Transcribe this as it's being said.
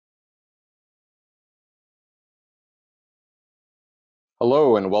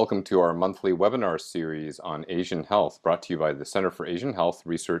Hello and welcome to our monthly webinar series on Asian health, brought to you by the Center for Asian Health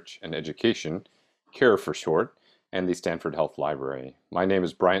Research and Education, CARE for short, and the Stanford Health Library. My name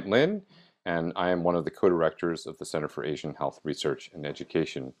is Bryant Lin, and I am one of the co-directors of the Center for Asian Health Research and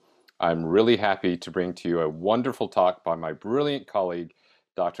Education. I'm really happy to bring to you a wonderful talk by my brilliant colleague,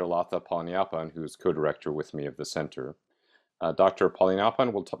 Dr. Latha Palaniappan, who is co-director with me of the center. Dr.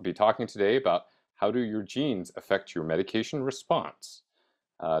 Palaniappan will be talking today about how do your genes affect your medication response.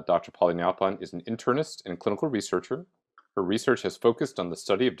 Dr. Palaniappan is an internist and clinical researcher. Her research has focused on the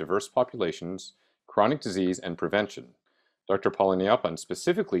study of diverse populations, chronic disease, and prevention. Dr. Palaniappan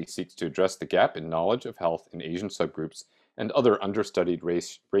specifically seeks to address the gap in knowledge of health in Asian subgroups and other understudied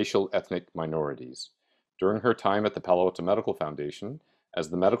racial ethnic minorities. During her time at the Palo Alto Medical Foundation,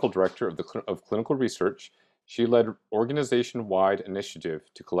 as the medical director of clinical research, she led organization-wide initiative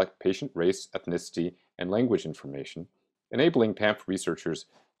to collect patient race, ethnicity, and language information, enabling PAMF researchers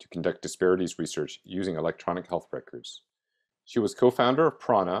to conduct disparities research using electronic health records. She was co-founder of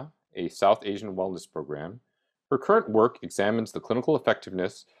Prana, a South Asian wellness program. Her current work examines the clinical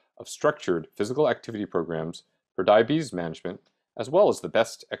effectiveness of structured physical activity programs for diabetes management, as well as the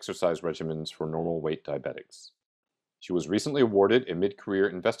best exercise regimens for normal weight diabetics. She was recently awarded a Mid-Career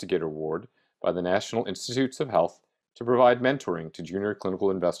Investigator Award by the National Institutes of Health to provide mentoring to junior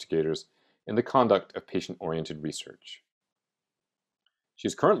clinical investigators in the conduct of patient-oriented research. She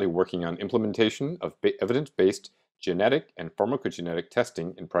is currently working on implementation of evidence-based genetic and pharmacogenetic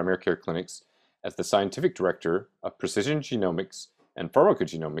testing in primary care clinics as the scientific director of precision genomics and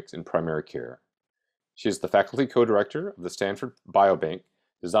pharmacogenomics in primary care. She is the faculty co-director of the Stanford Biobank,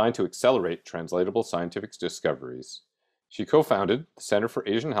 designed to accelerate translatable scientific discoveries. She co-founded the Center for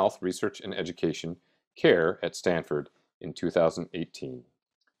Asian Health Research and Education, CARE, at Stanford in 2018.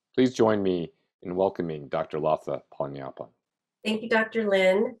 Please join me in welcoming Dr. Latha Palaniappan. Thank you, Dr.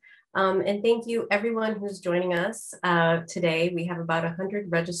 Lin. And thank you everyone who's joining us today. We have about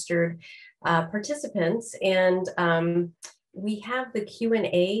 100 registered participants, and we have the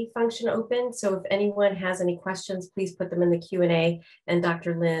Q&A function open. So if anyone has any questions, please put them in the Q&A, and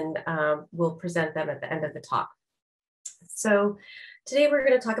Dr. Lin will present them at the end of the talk. So today we're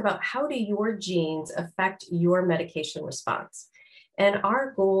going to talk about how do your genes affect your medication response. And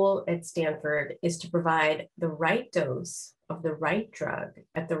our goal at Stanford is to provide the right dose of the right drug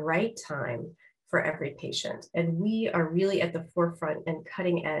at the right time for every patient. And we are really at the forefront and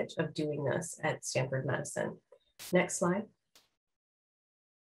cutting edge of doing this at Stanford Medicine. Next slide.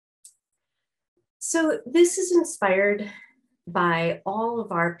 So this is inspired by all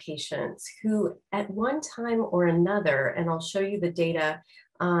of our patients who at one time or another, and I'll show you the data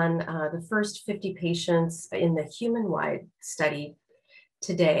on the first 50 patients in the human-wide study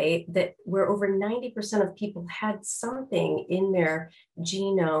today, that where over 90% of people had something in their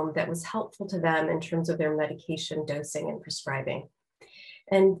genome that was helpful to them in terms of their medication dosing and prescribing.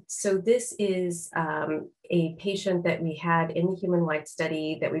 And so this is a patient that we had in the human-wide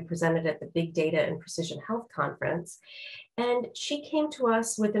study that we presented at the Big Data and Precision Health Conference. And she came to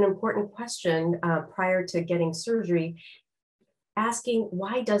us with an important question prior to getting surgery, asking,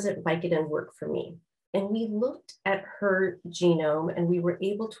 why doesn't Vicodin work for me? And we looked at her genome and we were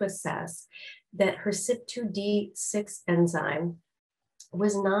able to assess that her CYP2D6 enzyme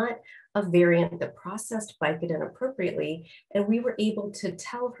was not a variant that processed Vicodin appropriately. And we were able to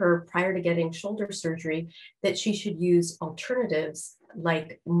tell her prior to getting shoulder surgery that she should use alternatives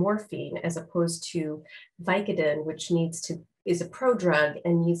like morphine as opposed to Vicodin, which is a prodrug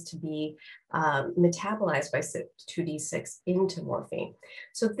and needs to be metabolized by CYP2D6 into morphine.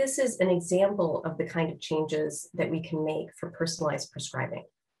 So this is an example of the kind of changes that we can make for personalized prescribing.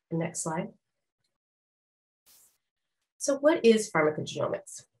 The next slide. So what is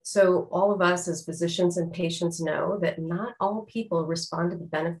pharmacogenomics? So all of us as physicians and patients know that not all people respond to the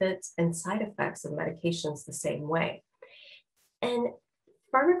benefits and side effects of medications the same way. And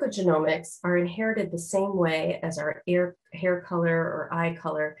pharmacogenomics are inherited the same way as our hair color or eye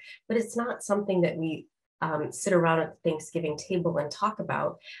color, but it's not something that we sit around at the Thanksgiving table and talk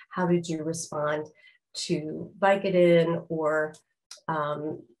about. How did you respond to Vicodin or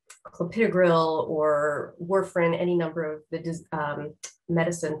clopidogrel or warfarin, any number of the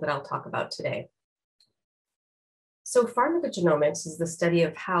medicines that I'll talk about today. So pharmacogenomics is the study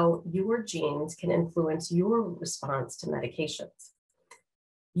of how your genes can influence your response to medications.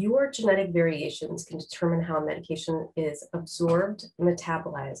 Your genetic variations can determine how a medication is absorbed,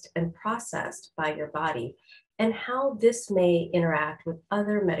 metabolized, and processed by your body, and how this may interact with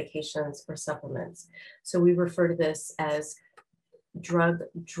other medications or supplements. So we refer to this as drug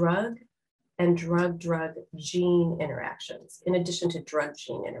and drug-drug gene interactions, in addition to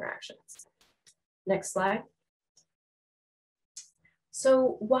drug-gene interactions. Next slide.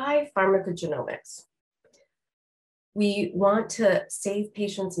 So why pharmacogenomics? We want to save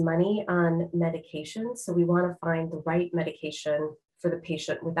patients money on medications. So we want to find the right medication for the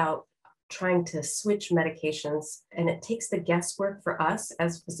patient without trying to switch medications. And it takes the guesswork for us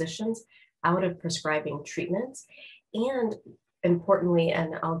as physicians out of prescribing treatments. And importantly,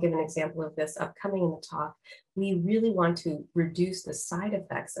 and I'll give an example of this upcoming in the talk, we really want to reduce the side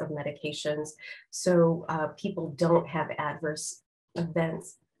effects of medications so people don't have adverse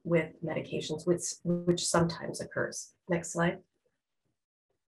events with medications, which sometimes occurs. Next slide.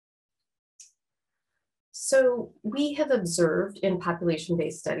 So we have observed in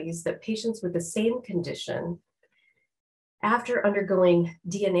population-based studies that patients with the same condition, after undergoing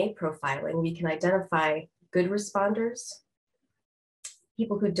DNA profiling, we can identify good responders,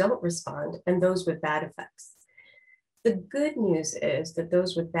 people who don't respond, and those with bad effects. The good news is that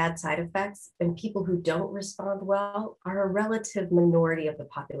those with bad side effects and people who don't respond well are a relative minority of the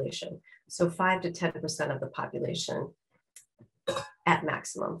population. So 5 to 10% of the population at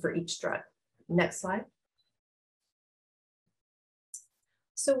maximum for each drug. Next slide.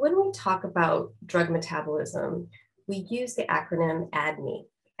 So when we talk about drug metabolism, we use the acronym ADME.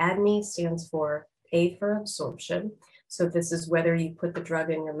 ADME stands for A for absorption. So this is whether you put the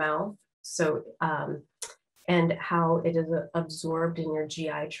drug in your mouth, so and how it is absorbed in your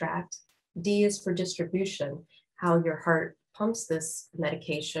GI tract. D is for distribution, how your heart pumps this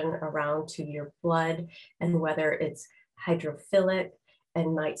medication around to your blood, and whether it's hydrophilic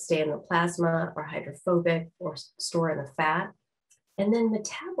and might stay in the plasma, or hydrophobic or store in the fat. And then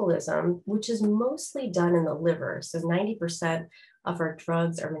metabolism, which is mostly done in the liver. So 90% of our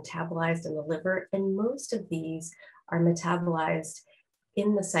drugs are metabolized in the liver, and most of these are metabolized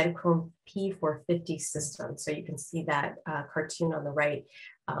in the cytochrome P450 system. So you can see that cartoon on the right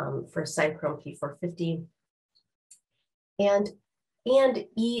for cytochrome P450. And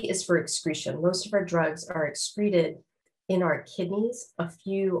E is for excretion. Most of our drugs are excreted in our kidneys. A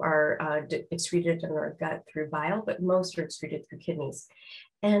few are excreted in our gut through bile, but most are excreted through kidneys.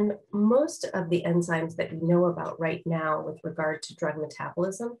 And most of the enzymes that we know about right now with regard to drug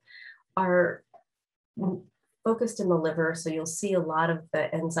metabolism are focused in the liver. So you'll see a lot of the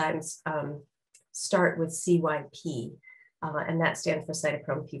enzymes start with CYP, and that stands for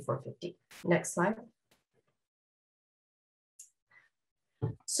cytochrome P450. Next slide.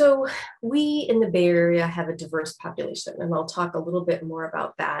 So we in the Bay Area have a diverse population, and I'll talk a little bit more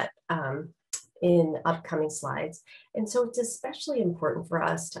about that in upcoming slides. And so it's especially important for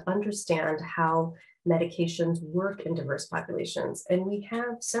us to understand how medications work in diverse populations. And we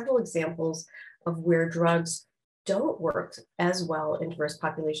have several examples of where drugs don't work as well in diverse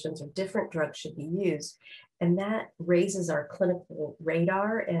populations, or different drugs should be used. And that raises our clinical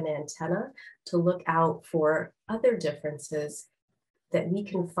radar and antenna to look out for other differences that we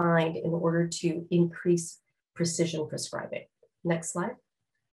can find in order to increase precision prescribing. Next slide.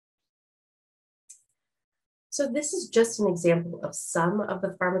 So this is just an example of some of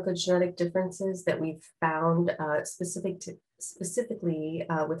the pharmacogenetic differences that we've found specifically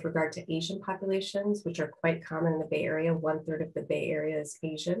with regard to Asian populations, which are quite common in the Bay Area. 1/3 of the Bay Area is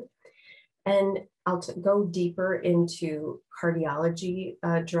Asian. And I'll go deeper into cardiology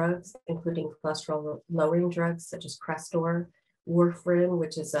drugs, including cholesterol-lowering drugs such as Crestor, warfarin,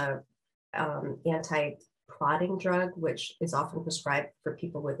 which is a anti-clotting drug, which is often prescribed for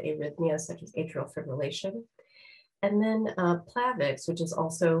people with arrhythmias such as atrial fibrillation. And then Plavix, which is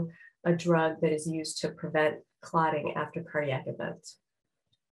also a drug that is used to prevent clotting after cardiac events.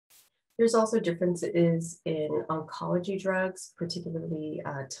 There's also differences in oncology drugs, particularly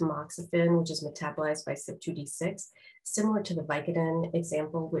tamoxifen, which is metabolized by CYP2D6, similar to the Vicodin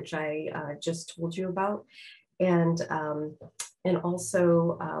example, which I just told you about. And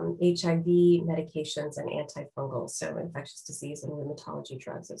also HIV medications and antifungals, so infectious disease and rheumatology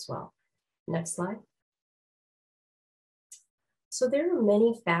drugs as well. Next slide. So there are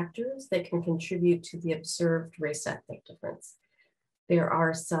many factors that can contribute to the observed race-ethnic difference. There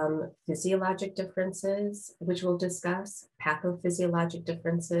are some physiologic differences, which we'll discuss, pathophysiologic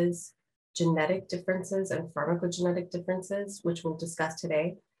differences, genetic differences, and pharmacogenetic differences, which we'll discuss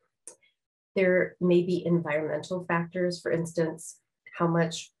today. There may be environmental factors, for instance, how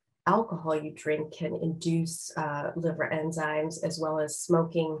much alcohol you drink can induce liver enzymes, as well as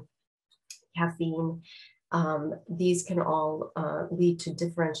smoking, caffeine. These can all lead to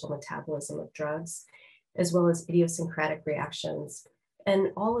differential metabolism of drugs, as well as idiosyncratic reactions.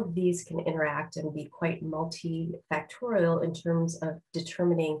 And all of these can interact and be quite multifactorial in terms of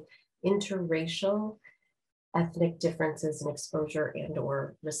determining interracial, ethnic differences in exposure and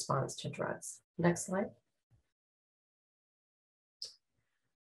or response to drugs. Next slide.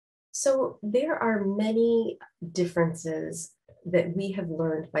 So there are many differences that we have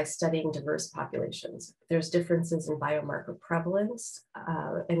learned by studying diverse populations. There's differences in biomarker prevalence,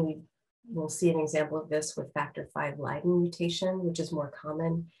 and we will see an example of this with factor V Leiden mutation, which is more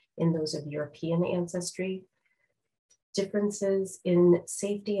common in those of European ancestry. Differences in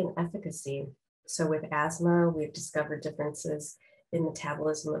safety and efficacy. So with asthma, we've discovered differences in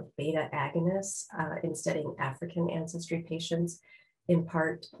metabolism of beta agonists in studying African ancestry patients, in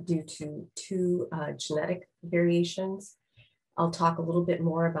part due to two genetic variations. I'll talk a little bit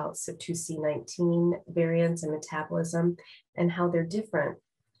more about CYP2C19 variants and metabolism and how they're different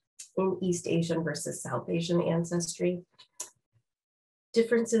in East Asian versus South Asian ancestry.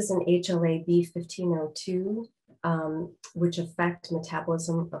 Differences in HLA-B1502, which affect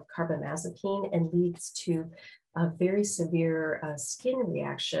metabolism of carbamazepine and leads to a very severe skin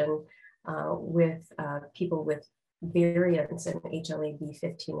reaction with people with variants in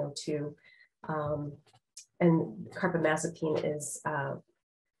HLA-B1502. And carbamazepine is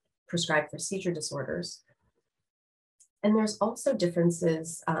prescribed for seizure disorders. And there's also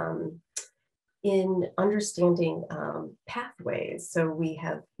differences in understanding pathways. So we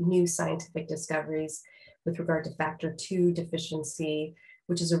have new scientific discoveries with regard to factor II deficiency,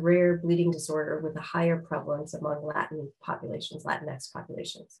 which is a rare bleeding disorder with a higher prevalence among Latin populations, Latinx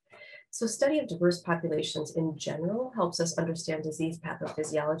populations. So study of diverse populations in general helps us understand disease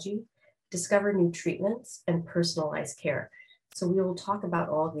pathophysiology, discover new treatments, and personalize care. So we will talk about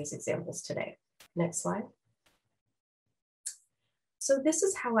all of these examples today. Next slide. So this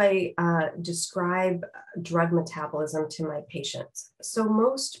is how I describe drug metabolism to my patients. So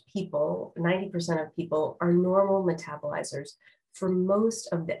most people, 90% of people, are normal metabolizers for most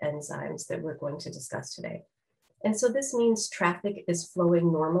of the enzymes that we're going to discuss today. And so this means traffic is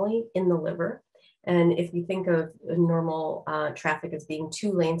flowing normally in the liver. And if you think of normal traffic as being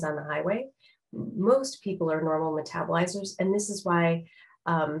 2 lanes on the highway, most people are normal metabolizers. And this is why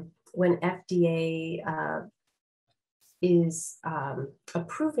when FDA is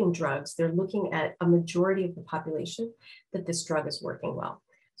approving drugs, they're looking at a majority of the population that this drug is working well.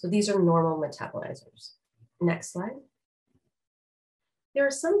 So these are normal metabolizers. Next slide. There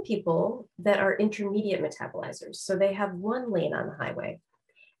are some people that are intermediate metabolizers. So they have 1 lane on the highway.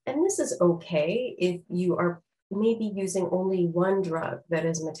 And this is okay if you are maybe using only 1 drug that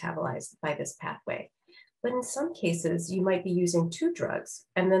is metabolized by this pathway. But in some cases, you might be using 2 drugs,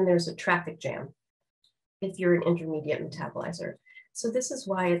 and then there's a traffic jam if you're an intermediate metabolizer. So this is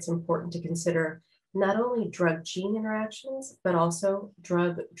why it's important to consider not only drug-gene interactions, but also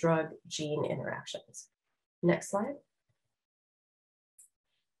drug-drug-gene interactions. Next slide.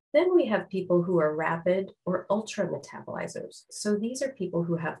 Then we have people who are rapid or ultra metabolizers. So these are people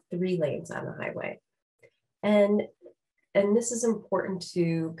who have 3 lanes on the highway. And this is important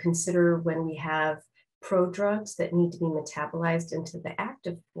to consider when we have prodrugs that need to be metabolized into the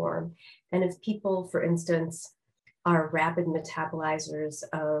active form. And if people, for instance, are rapid metabolizers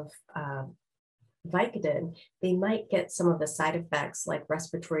of Vicodin, they might get some of the side effects like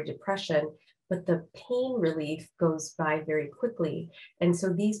respiratory depression, but the pain relief goes by very quickly. And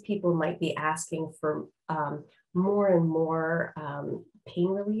so these people might be asking for more and more pain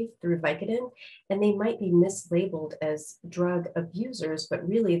relief through Vicodin, and they might be mislabeled as drug abusers, but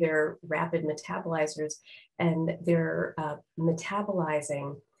really they're rapid metabolizers, and they're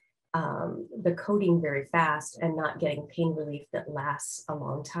metabolizing the codeine very fast and not getting pain relief that lasts a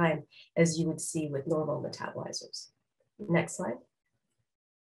long time, as you would see with normal metabolizers. Next slide.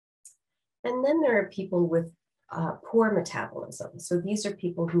 And then there are people with poor metabolism. So these are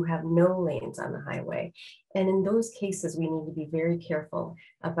people who have no lanes on the highway. And in those cases, we need to be very careful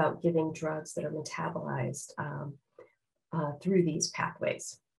about giving drugs that are metabolized through these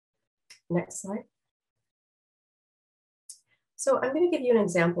pathways. Next slide. So I'm going to give you an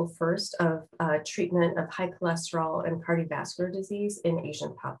example first of treatment of high cholesterol and cardiovascular disease in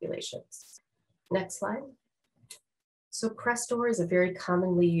Asian populations. Next slide. So Crestor is a very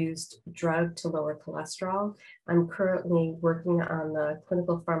commonly used drug to lower cholesterol. I'm currently working on the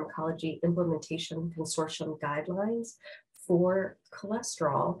Clinical Pharmacology Implementation Consortium guidelines for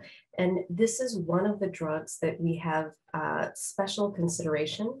cholesterol. And this is one of the drugs that we have special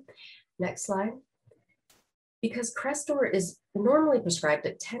consideration. Next slide. Because Crestor is normally prescribed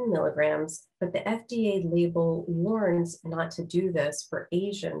at 10 milligrams, but the FDA label warns not to do this for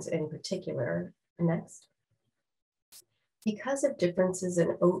Asians in particular. Next. Because of differences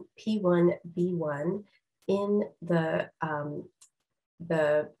in P1B1 in the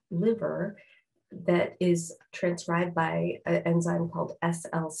the liver that is transcribed by an enzyme called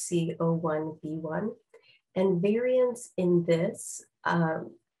SLC01B1. And variants in this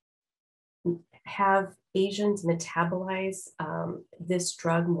have Asians metabolize this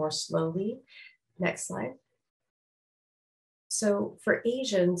drug more slowly. Next slide. So for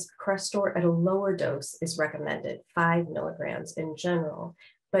Asians, Crestor at a lower dose is recommended, 5 milligrams in general,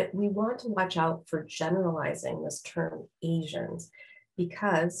 but we want to watch out for generalizing this term Asians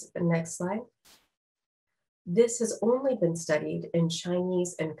because, next slide, this has only been studied in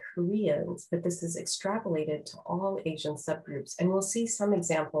Chinese and Koreans, but this is extrapolated to all Asian subgroups. And we'll see some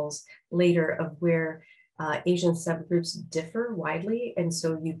examples later of where Asian subgroups differ widely. And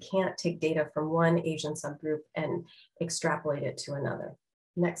so you can't take data from one Asian subgroup and extrapolate it to another.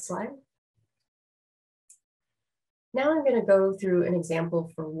 Next slide. Now I'm going to go through an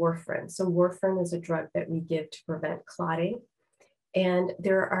example for warfarin. So warfarin is a drug that we give to prevent clotting. And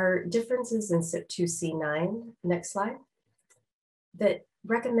there are differences in CYP2C9, next slide, that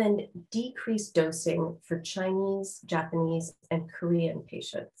recommend decreased dosing for Chinese, Japanese, and Korean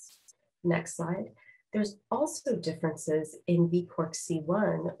patients. Next slide. There's also differences in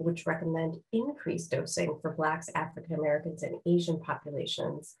VCORC-C1, which recommend increased dosing for Blacks, African Americans, and Asian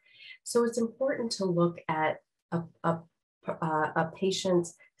populations. So it's important to look at a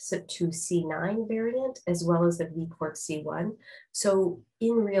patient's CYP2C9 variant as well as the VCORC-C1. So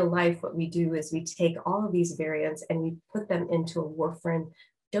in real life, what we do is we take all of these variants and we put them into a warfarin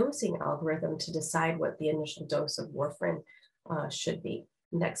dosing algorithm to decide what the initial dose of warfarin should be.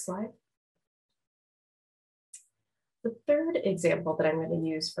 Next slide. The third example that I'm going to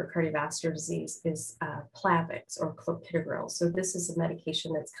use for cardiovascular disease is Plavix or clopidogrel. So this is a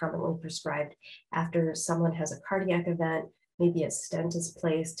medication that's commonly prescribed after someone has a cardiac event, maybe a stent is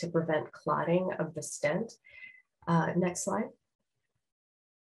placed to prevent clotting of the stent. Next slide.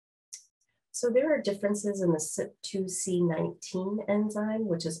 So there are differences in the CYP2C19 enzyme,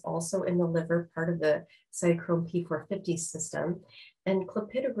 which is also in the liver, part of the cytochrome P450 system. And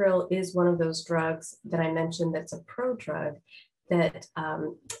clopidogrel is one of those drugs that I mentioned that's a prodrug that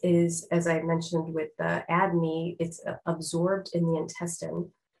is, as I mentioned with the ADME, it's absorbed in the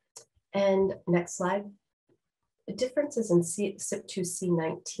intestine. And next slide. Differences in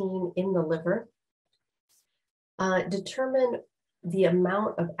CYP2C19 in the liver determine the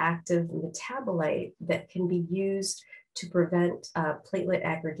amount of active metabolite that can be used to prevent platelet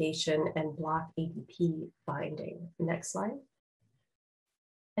aggregation and block ADP binding. Next slide.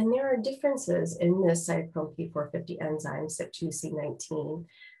 And there are differences in this cytochrome P450 enzyme, CYP2C19,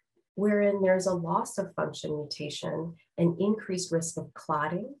 wherein there's a loss of function mutation and increased risk of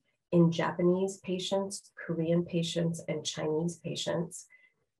clotting in Japanese patients, Korean patients, and Chinese patients,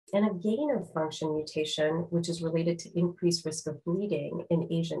 and a gain of function mutation, which is related to increased risk of bleeding in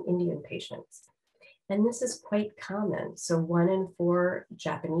Asian Indian patients. And this is quite common. So 1 in 4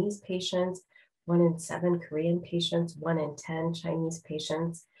 Japanese patients, 1 in 7 Korean patients, 1 in 10 Chinese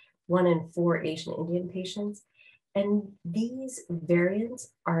patients, 1 in 4 Asian Indian patients. And these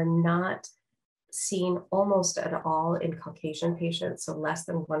variants are not seen almost at all in Caucasian patients, so less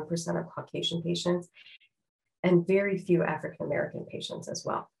than 1% of Caucasian patients, and very few African American patients as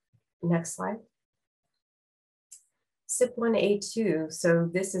well. Next slide. CYP1A2, so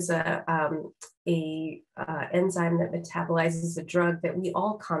this is a enzyme that metabolizes a drug that we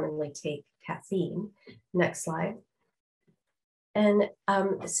all commonly take, caffeine. Next slide. And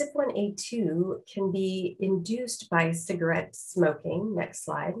CYP1A2 can be induced by cigarette smoking. Next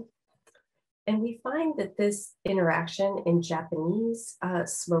slide. And we find that this interaction in Japanese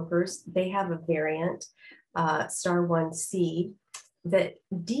smokers, they have a variant, STAR1C, that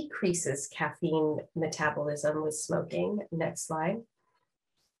decreases caffeine metabolism with smoking. Next slide.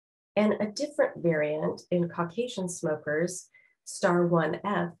 And a different variant in Caucasian smokers,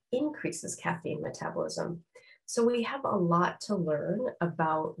 STAR1F, increases caffeine metabolism. So we have a lot to learn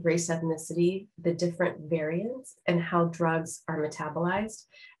about race ethnicity, the different variants, and how drugs are metabolized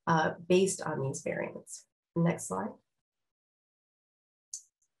based on these variants. Next slide.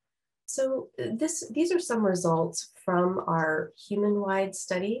 So these are some results from our human-wide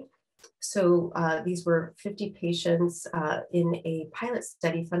study. So these were 50 patients in a pilot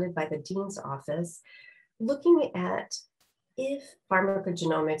study funded by the Dean's Office, looking at if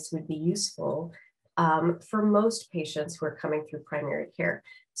pharmacogenomics would be useful for most patients who are coming through primary care.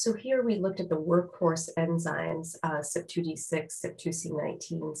 So here we looked at the workhorse enzymes, CYP2D6,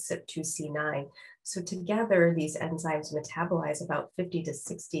 CYP2C19, CYP2C9. So together, these enzymes metabolize about 50 to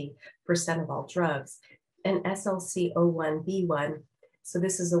 60% of all drugs. And SLC01B1, so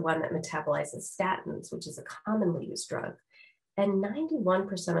this is the one that metabolizes statins, which is a commonly used drug. And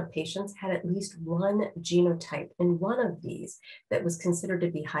 91% of patients had at least one genotype in one of these that was considered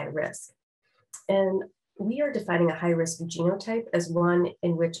to be high risk. And we are defining a high risk genotype as one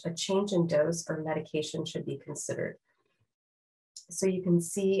in which a change in dose or medication should be considered. So you can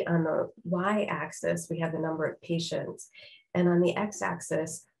see on the y-axis, we have the number of patients, and on the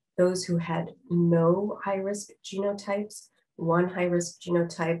x-axis, those who had no high-risk genotypes, one high-risk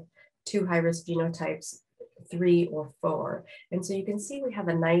genotype, two high-risk genotypes, 3 or 4. And so you can see we have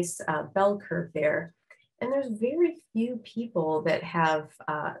a nice bell curve there. And there's very few people that have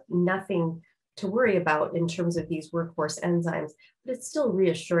nothing to worry about in terms of these workhorse enzymes, but it's still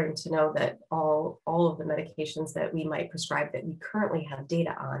reassuring to know that all of the medications that we might prescribe that we currently have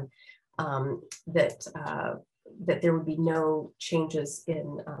data on, that there would be no changes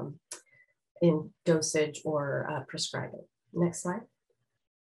in dosage or prescribing. Next slide.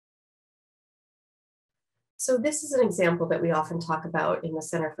 So this is an example that we often talk about in the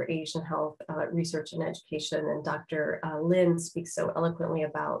Center for Asian Health Research and Education, and Dr. Lin speaks so eloquently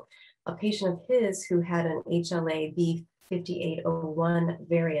about a patient of his who had an HLA-B5801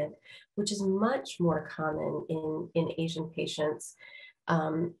 variant, which is much more common in Asian patients.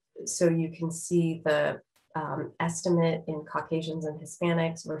 So you can see the estimate in Caucasians and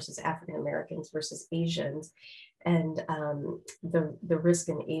Hispanics versus African Americans versus Asians. And the risk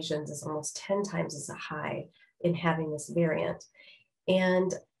in Asians is almost 10 times as high in having this variant.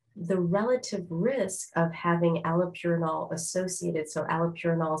 And the relative risk of having allopurinol associated, so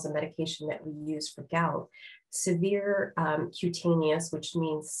allopurinol is a medication that we use for gout, severe cutaneous, which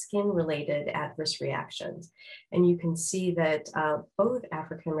means skin-related adverse reactions. And you can see that both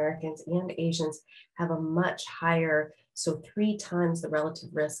African Americans and Asians have a much higher, so 3 times the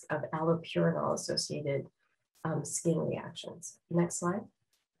relative risk of allopurinol associated skin reactions. Next slide.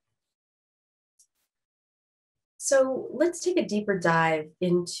 So let's take a deeper dive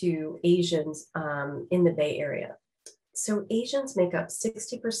into Asians in the Bay Area. So Asians make up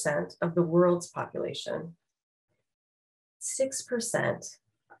 60% of the world's population, 6%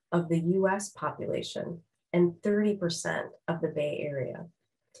 of the US population, and 30% of the Bay Area.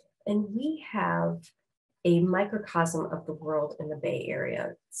 And we have a microcosm of the world in the Bay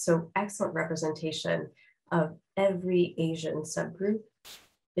Area. So excellent representation of every Asian subgroup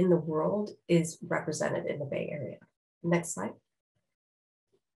in the world is represented in the Bay Area. Next slide.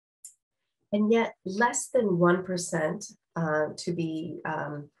 And yet less than 1%, to be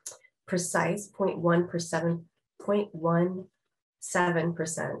precise,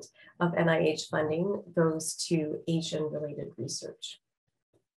 0.17% of NIH funding goes to Asian-related research.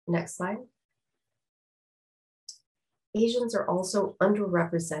 Next slide. Asians are also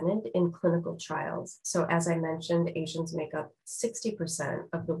underrepresented in clinical trials. So as I mentioned, Asians make up 60%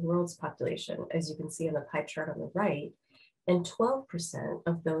 of the world's population, as you can see in the pie chart on the right, and 12%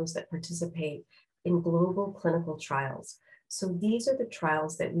 of those that participate in global clinical trials. So these are the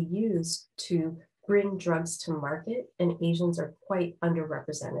trials that we use to bring drugs to market, and Asians are quite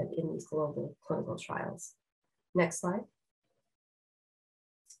underrepresented in these global clinical trials. Next slide.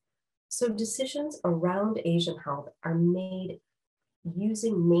 So decisions around Asian health are made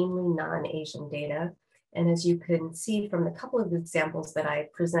using mainly non-Asian data. And as you can see from the couple of examples that I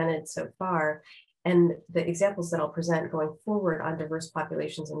presented so far, and the examples that I'll present going forward on diverse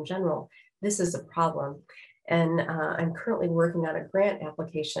populations in general, this is a problem. And I'm currently working on a grant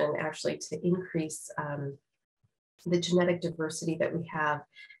application actually to increase the genetic diversity that we have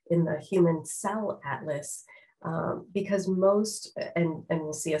in the human cell atlas. Because most, and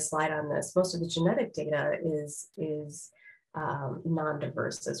we'll see a slide on this, most of the genetic data is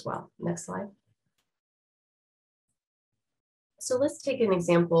non-diverse as well. Next slide. So let's take an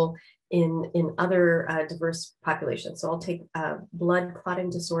example in other diverse populations. So I'll take blood clotting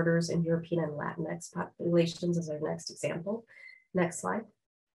disorders in European and Latinx populations as our next example. Next slide.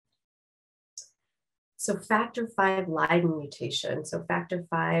 So factor V Leiden mutation. So factor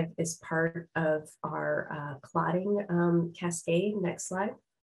V is part of our clotting cascade. Next slide.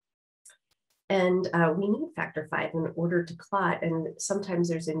 And we need factor V in order to clot. And sometimes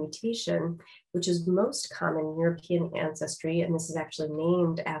there's a mutation, which is most common in European ancestry. And this is actually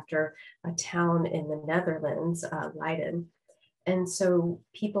named after a town in the Netherlands, Leiden. And so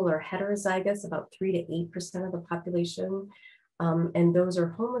people are heterozygous, about 3 to 8% of the population. And those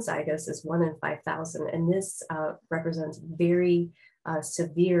are homozygous as 1 in 5,000. And this represents very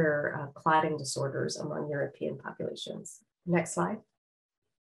severe clotting disorders among European populations. Next slide.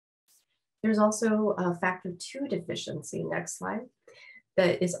 There's also a factor II deficiency, next slide,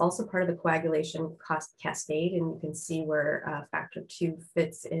 that is also part of the coagulation cascade. And you can see where factor II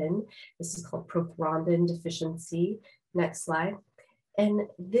fits in. This is called prothrombin deficiency. Next slide. And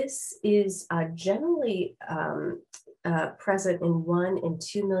this is generally present in 1 in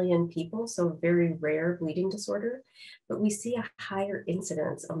 2 million people, so a very rare bleeding disorder, but we see a higher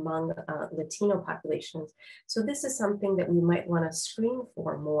incidence among Latino populations. So this is something that we might want to screen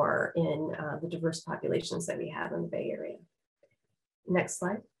for more in the diverse populations that we have in the Bay Area. Next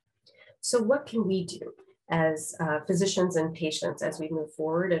slide. So what can we do as physicians and patients as we move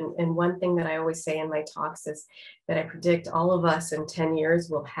forward? And one thing that I always say in my talks is that I predict all of us in 10 years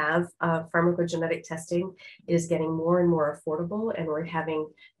will have pharmacogenetic testing. It is getting more and more affordable, and we're having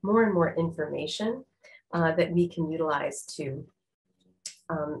more and more information that we can utilize to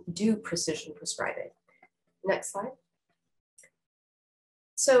do precision prescribing. Next slide.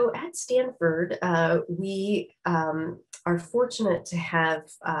 So at Stanford, we are fortunate to have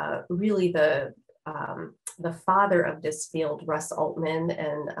really the father of this field, Russ Altman,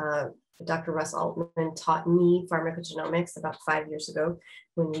 and Dr. Russ Altman taught me pharmacogenomics about 5 years ago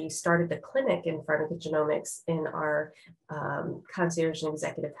when we started the clinic in pharmacogenomics in our concierge and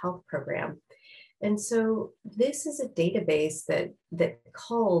executive health program. And so this is a database that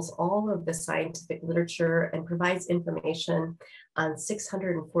culls all of the scientific literature and provides information on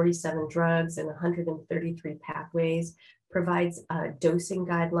 647 drugs and 133 pathways, provides dosing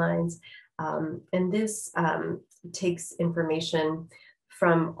guidelines. And this takes information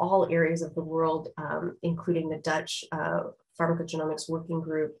from all areas of the world, including the Dutch Pharmacogenomics Working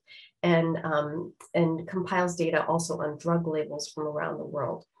Group, and compiles data also on drug labels from around the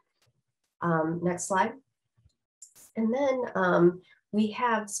world. Next slide. And then we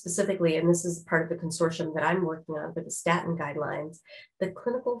have specifically, and this is part of the consortium that I'm working on for the statin guidelines, the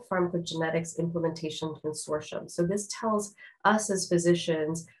Clinical Pharmacogenetics Implementation Consortium. So this tells us as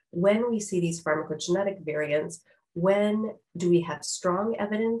physicians, when we see these pharmacogenetic variants, when do we have strong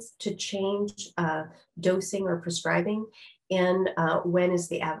evidence to change dosing or prescribing, and when is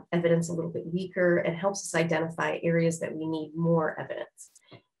the evidence a little bit weaker, and helps us identify areas that we need more evidence.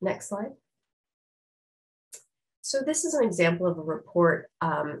 Next slide. So this is an example of a report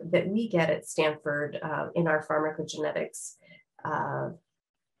that we get at Stanford in our pharmacogenetics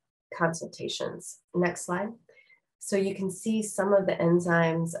consultations. Next slide. So you can see some of the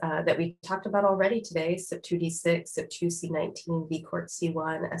enzymes that we talked about already today: CYP2D6, CYP2C19,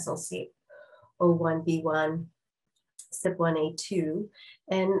 VCORT-C1, SLC01B1, CYP1A2.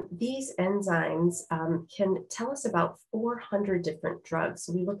 And these enzymes can tell us about 400 different drugs.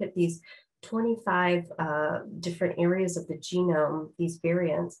 So we look at these 25 different areas of the genome, these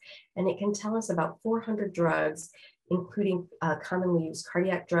variants, and it can tell us about 400 drugs, including commonly used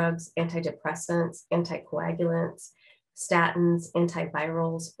cardiac drugs, antidepressants, anticoagulants, statins,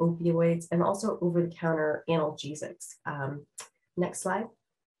 antivirals, opioids, and also over-the-counter analgesics. Next slide.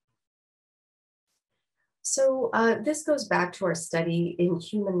 So this goes back to our study in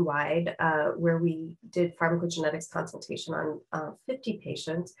human-wide, where we did pharmacogenetics consultation on 50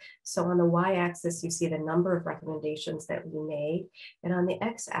 patients. So on the y-axis, you see the number of recommendations that we made, and on the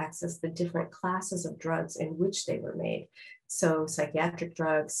x-axis, the different classes of drugs in which they were made. So psychiatric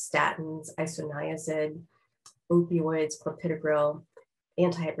drugs, statins, isoniazid, opioids, clopidogrel,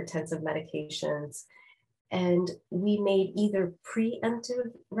 antihypertensive medications. And we made either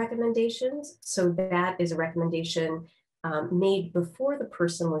preemptive recommendations. So that is a recommendation made before the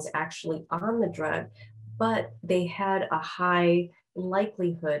person was actually on the drug, but they had a high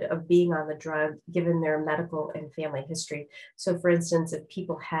likelihood of being on the drug given their medical and family history. So for instance, if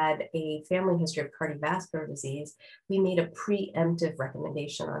people had a family history of cardiovascular disease, we made a preemptive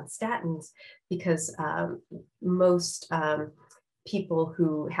recommendation on statins because most people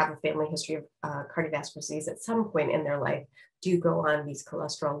who have a family history of cardiovascular disease at some point in their life do go on these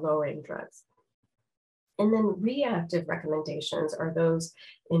cholesterol lowering drugs. And then reactive recommendations are those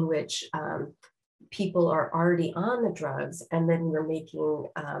in which people are already on the drugs, and then we're making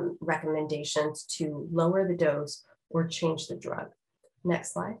recommendations to lower the dose or change the drug.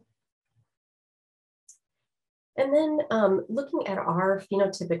 Next slide. And then looking at our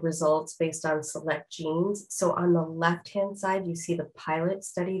phenotypic results based on select genes. So on the left-hand side, you see the pilot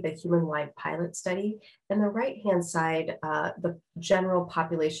study, the human-wide pilot study, and the right-hand side, the general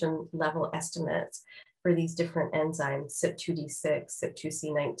population level estimates for these different enzymes: CYP2D6,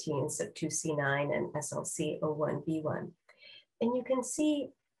 CYP2C19, CYP2C9, and SLC01B1. And you can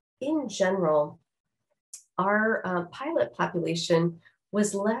see, in general, our pilot population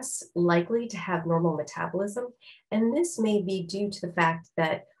was less likely to have normal metabolism. And this may be due to the fact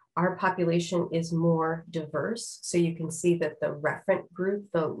that our population is more diverse. So you can see that the referent group,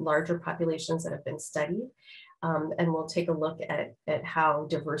 the larger populations that have been studied, and we'll take a look at how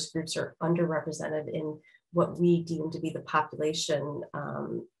diverse groups are underrepresented in what we deem to be the population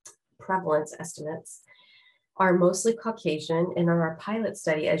prevalence estimates, are mostly Caucasian. And in our pilot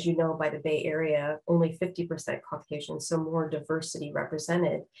study, as you know, by the Bay Area, only 50% Caucasian, so more diversity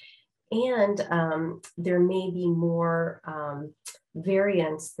represented. And there may be more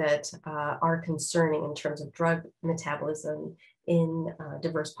variants that are concerning in terms of drug metabolism in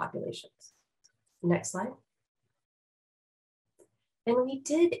diverse populations. Next slide. And we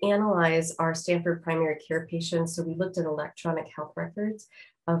did analyze our Stanford primary care patients. So we looked at electronic health records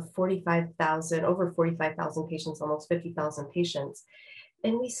of over 45,000 patients, almost 50,000 patients.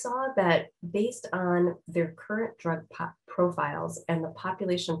 And we saw that based on their current drug profiles and the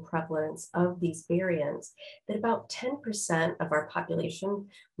population prevalence of these variants, that about 10% of our population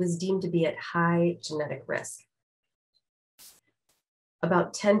was deemed to be at high genetic risk.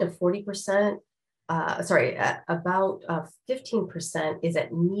 About 10 to 40%, about 15% is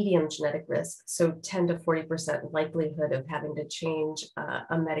at medium genetic risk. So 10 to 40% likelihood of having to change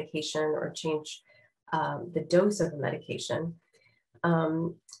a medication or change the dose of the medication.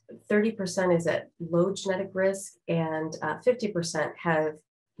 30% is at low genetic risk, and 50% have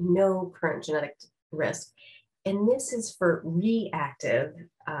no current genetic risk. And this is for reactive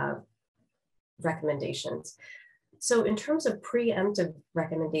recommendations. So in terms of preemptive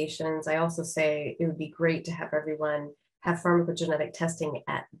recommendations, I also say it would be great to have everyone have pharmacogenetic testing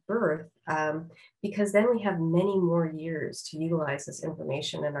at birth, because then we have many more years to utilize this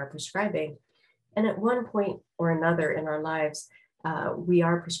information in our prescribing. And at one point or another in our lives, we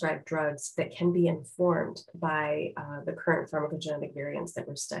are prescribed drugs that can be informed by the current pharmacogenetic variants that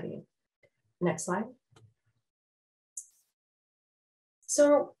we're studying. Next slide.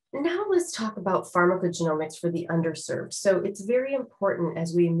 So now let's talk about pharmacogenomics for the underserved. So it's very important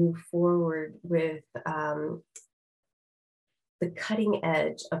as we move forward with the cutting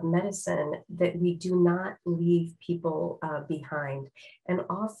edge of medicine that we do not leave people behind. And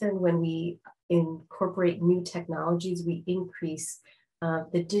often when we incorporate new technologies, we increase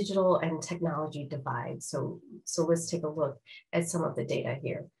the digital and technology divide. So let's take a look at some of the data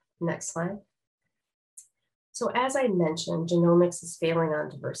here. Next slide. So as I mentioned, genomics is failing on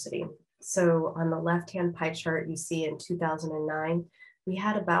diversity. So on the left-hand pie chart, you see in 2009, we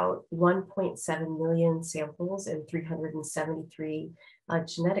had about 1.7 million samples in 373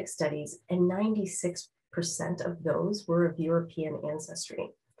 genetic studies, and 96% of those were of European ancestry.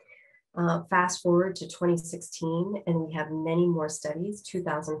 Fast forward to 2016, and we have many more studies,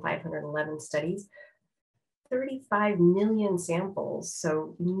 2,511 studies, 35 million samples,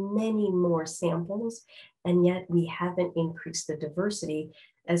 so many more samples, and yet we haven't increased the diversity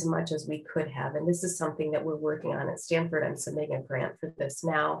as much as we could have. And this is something that we're working on at Stanford. I'm submitting a grant for this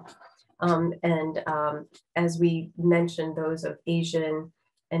now. As we mentioned, those of Asian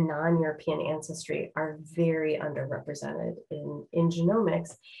and non-European ancestry are very underrepresented in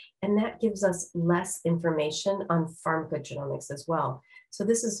genomics. And that gives us less information on pharmacogenomics as well. So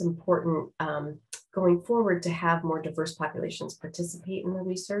this is important going forward to have more diverse populations participate in the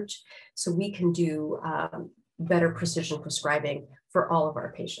research so we can do better precision prescribing for all of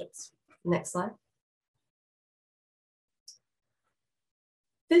our patients. Next slide.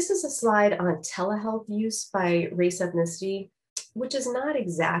 This is a slide on telehealth use by race ethnicity, which is not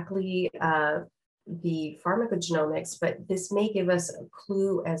exactly the pharmacogenomics, but this may give us a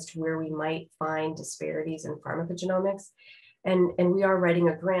clue as to where we might find disparities in pharmacogenomics. And we are writing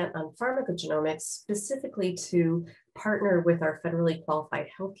a grant on pharmacogenomics specifically to partner with our federally qualified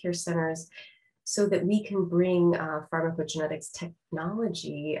healthcare centers so that we can bring pharmacogenetics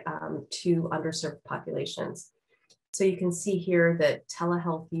technology to underserved populations. So you can see here that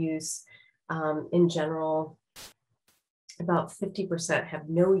telehealth use in general, about 50% have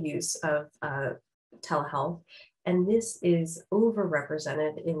no use of telehealth. And this is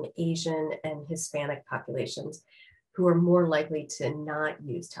overrepresented in Asian and Hispanic populations who are more likely to not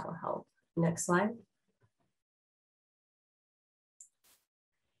use telehealth. Next slide.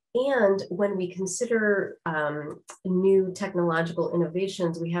 And when we consider new technological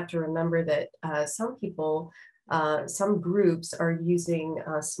innovations, we have to remember that some people, some groups are using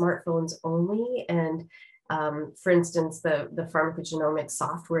smartphones only. And for instance, the pharmacogenomic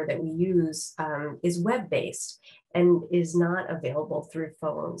software that we use is web-based and is not available through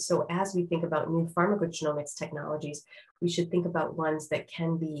phones. So as we think about new pharmacogenomics technologies, we should think about ones that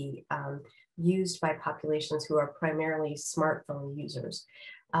can be used by populations who are primarily smartphone users.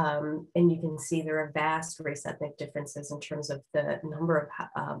 And you can see there are vast race ethnic differences in terms of the number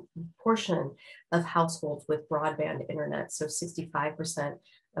of portion of households with broadband internet. So 65%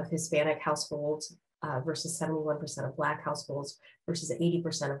 of Hispanic households versus 71% of Black households versus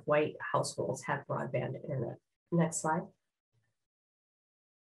 80% of white households have broadband internet. Next slide.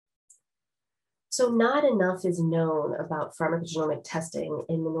 So not enough is known about pharmacogenomic testing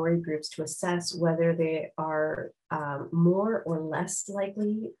in minority groups to assess whether they are more or less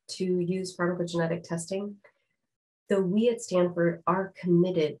likely to use pharmacogenetic testing. Though we at Stanford are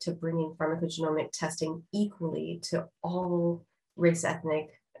committed to bringing pharmacogenomic testing equally to all race, ethnic,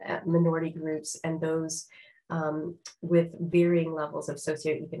 minority groups and those with varying levels of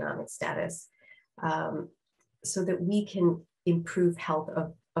socioeconomic status, so that we can improve health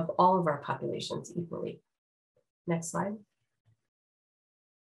of all of our populations equally. Next slide.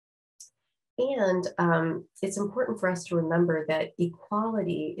 And it's important for us to remember that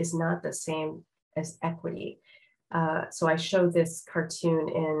equality is not the same as equity. So I showed this cartoon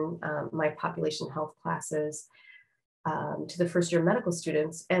in my population health classes to the first year medical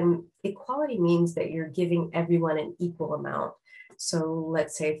students, and equality means that you're giving everyone an equal amount. So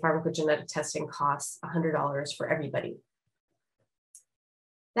let's say pharmacogenetic testing costs $100 for everybody.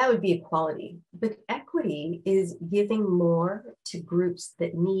 That would be equality, but equity is giving more to groups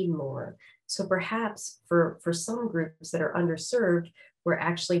that need more. So perhaps for some groups that are underserved, we're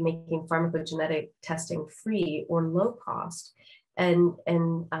actually making pharmacogenetic testing free or low cost and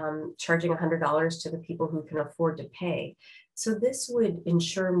charging $100 to the people who can afford to pay. So this would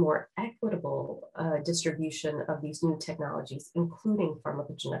ensure more equitable distribution of these new technologies, including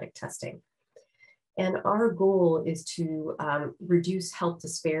pharmacogenetic testing. And our goal is to reduce health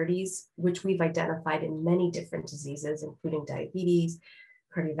disparities, which we've identified in many different diseases, including diabetes,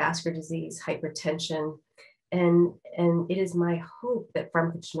 cardiovascular disease, hypertension. And it is my hope that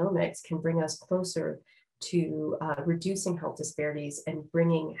pharmacogenomics can bring us closer to reducing health disparities and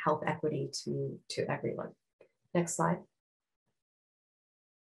bringing health equity to everyone. Next slide.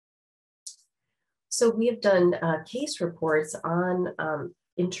 So we have done case reports on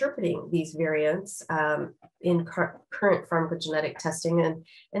interpreting these variants in current pharmacogenetic testing.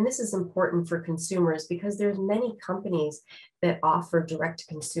 And this is important for consumers because there's many companies that offer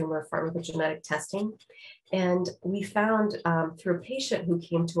direct-to-consumer pharmacogenetic testing. And we found through a patient who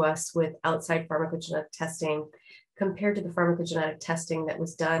came to us with outside pharmacogenetic testing, compared to the pharmacogenetic testing that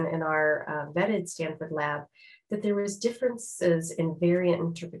was done in our vetted Stanford lab, that there was differences in variant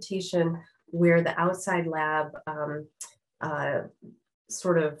interpretation where the outside lab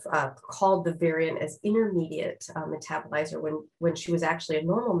sort of called the variant as intermediate metabolizer when she was actually a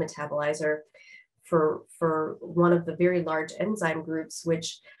normal metabolizer for one of the very large enzyme groups,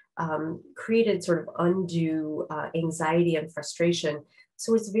 which created sort of undue anxiety and frustration.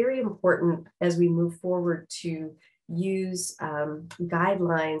 So it's very important as we move forward to use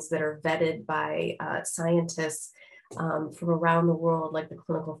guidelines that are vetted by scientists from around the world, like the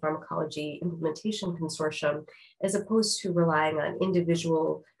Clinical Pharmacology Implementation Consortium, as opposed to relying on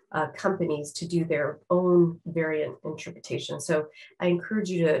individual companies to do their own variant interpretation. So I encourage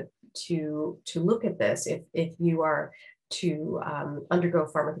you to look at this if you are to undergo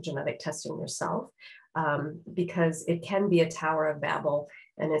pharmacogenetic testing yourself, because it can be a Tower of Babel,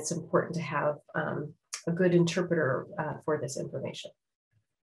 and it's important to have a good interpreter for this information.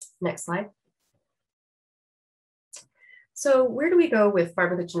 Next slide. So where do we go with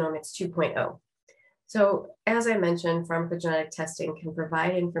pharmacogenomics 2.0? So as I mentioned, pharmacogenetic testing can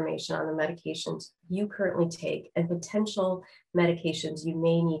provide information on the medications you currently take and potential medications you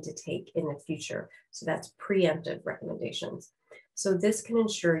may need to take in the future. So that's preemptive recommendations. So this can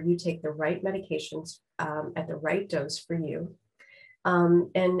ensure you take the right medications at the right dose for you.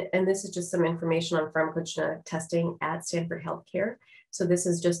 And this is just some information on pharmacogenetic testing at Stanford Healthcare. So this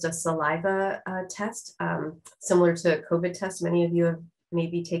is just a saliva test, similar to COVID tests many of you have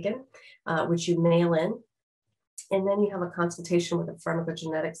maybe taken, which you mail in. And then you have a consultation with a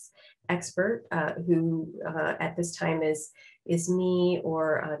pharmacogenetics expert who at this time is me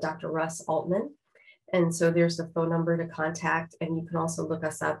or Dr. Russ Altman. And so there's the phone number to contact, and you can also look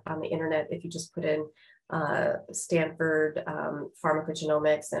us up on the internet if you just put in Stanford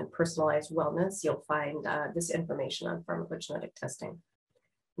pharmacogenomics and personalized wellness. You'll find this information on pharmacogenetic testing.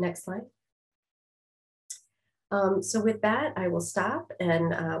 Next slide. So with that, I will stop,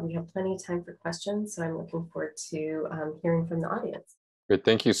 and we have plenty of time for questions. So I'm looking forward to hearing from the audience. Great.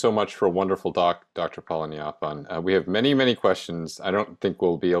 Thank you so much for a wonderful talk, Dr. Palaniappan. We have many, many questions. I don't think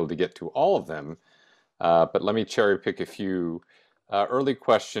we'll be able to get to all of them, but let me cherry pick a few. Early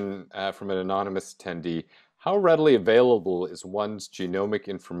question from an anonymous attendee. How readily available is one's genomic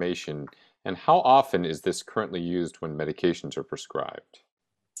information, and how often is this currently used when medications are prescribed?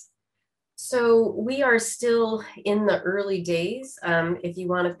 So we are still in the early days. If you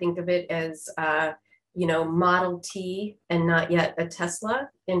want to think of it as Model T and not yet a Tesla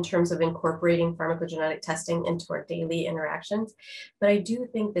in terms of incorporating pharmacogenetic testing into our daily interactions. But I do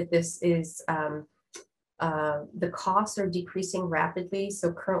think that this is the costs are decreasing rapidly.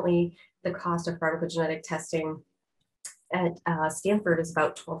 So currently, the cost of pharmacogenetic testing at Stanford is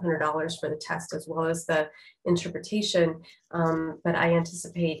about $1,200 for the test as well as the interpretation. But I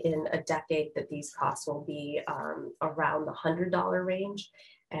anticipate in a decade that these costs will be around the $100 range.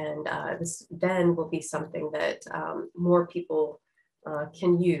 And this then will be something that more people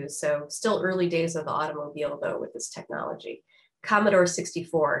can use. So still early days of the automobile though with this technology. Commodore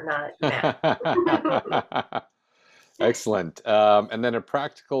 64, not Mac. Excellent. And then a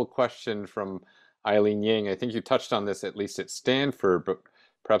practical question from Eileen Ying. I think you touched on this at least at Stanford, but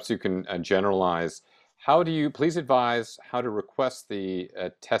perhaps you can generalize. Please advise how to request the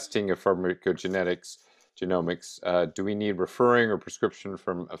testing of pharmacogenetics, genomics. Do we need referring or prescription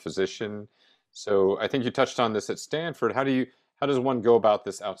from a physician? So I think you touched on this at Stanford. How does one go about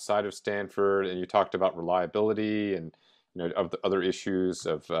this outside of Stanford? And you talked about reliability and of the other issues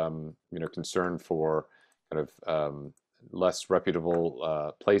of concern for kind of less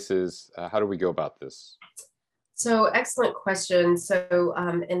reputable places. How do we go about this? So excellent question. So,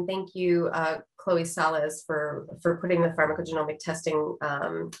 and thank you, Chloe Salas, for putting the pharmacogenomic testing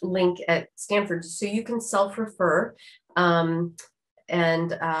link at Stanford. So you can self-refer. And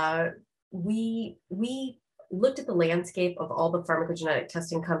we looked at the landscape of all the pharmacogenetic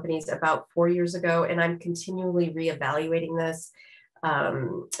testing companies about 4 years ago, and I'm continually reevaluating this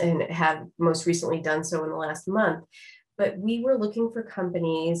and have most recently done so in the last month. But we were looking for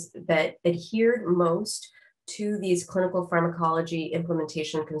companies that adhered most to these clinical pharmacology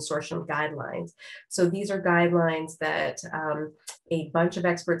implementation consortium guidelines. So these are guidelines that a bunch of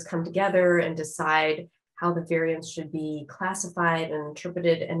experts come together and decide how the variants should be classified and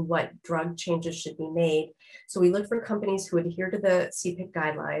interpreted and what drug changes should be made. So we looked for companies who adhere to the CPIC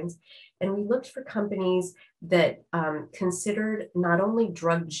guidelines, and we looked for companies that considered not only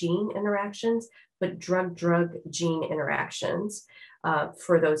drug-gene interactions, but drug-drug gene interactions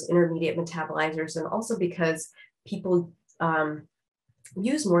for those intermediate metabolizers, and also because people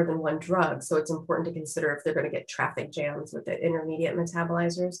use more than one drug. So it's important to consider if they're going to get traffic jams with the intermediate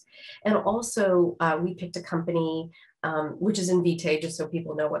metabolizers. And also we picked a company, which is Invitae, just so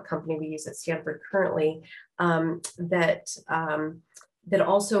people know what company we use at Stanford currently, that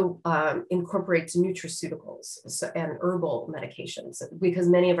also incorporates nutraceuticals and herbal medications, because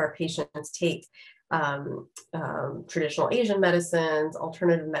many of our patients take traditional Asian medicines,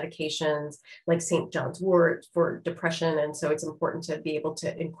 alternative medications like St. John's wort for depression. And so it's important to be able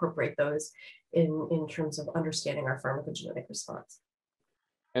to incorporate those in terms of understanding our pharmacogenetic response.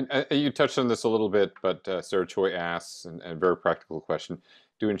 And you touched on this a little bit, but Sarah Choi asks, and a very practical question,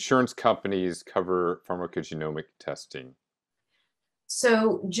 do insurance companies cover pharmacogenomic testing?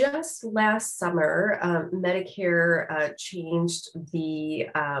 So just last summer, Medicare changed the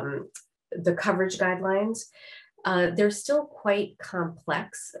coverage guidelines. They're still quite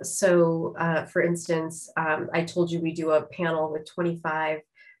complex. So for instance, I told you we do a panel with 25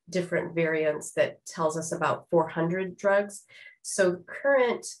 different variants that tells us about 400 drugs. So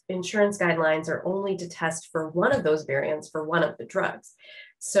current insurance guidelines are only to test for one of those variants for one of the drugs.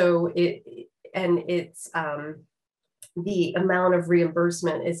 So it's the amount of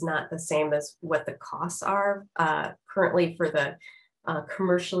reimbursement is not the same as what the costs are currently for the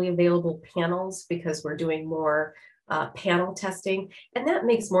commercially available panels, because we're doing more panel testing. And that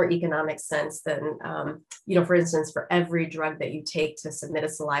makes more economic sense than, for instance, for every drug that you take to submit a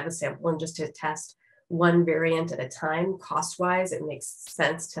saliva sample and just to test one variant at a time, cost-wise, it makes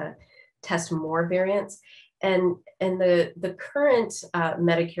sense to test more variants. And the current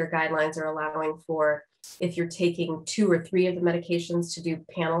Medicare guidelines are allowing for, if you're taking 2 or 3 of the medications, to do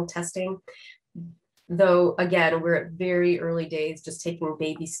panel testing. Though, again, we're at very early days, just taking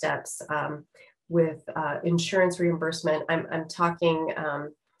baby steps with insurance reimbursement. I'm talking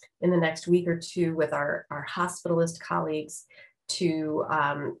in the next week or two with our hospitalist colleagues to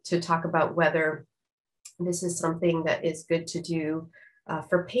talk about whether this is something that is good to do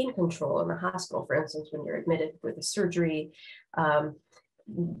for pain control in the hospital. For instance, when you're admitted with a surgery,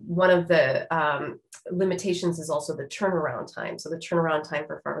 one of the limitations is also the turnaround time. So the turnaround time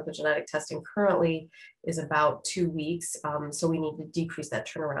for pharmacogenetic testing currently is about 2 weeks. So we need to decrease that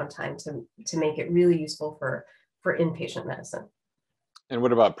turnaround time to make it really useful for inpatient medicine. And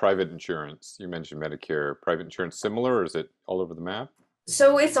what about private insurance? You mentioned Medicare. Private insurance similar, or is it all over the map?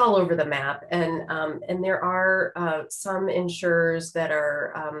 So it's all over the map, and there are some insurers that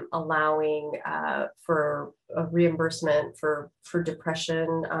are allowing for a reimbursement for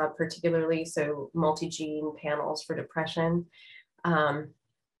depression, particularly so multi-gene panels for depression, um,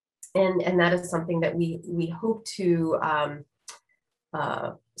 and that is something that we hope to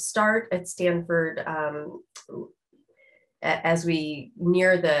start at Stanford as we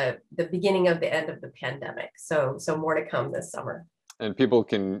near the beginning of the end of the pandemic. So more to come this summer. And people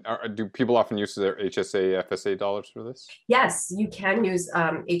can, do people often use their HSA, FSA dollars for this? Yes, you can use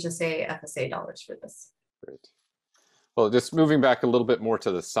HSA, FSA dollars for this. Great. Well, just moving back a little bit more to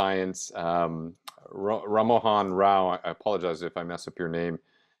the science, Ramohan Rao, I apologize if I mess up your name,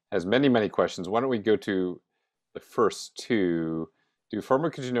 has many, many questions. Why don't we go to the first two? Do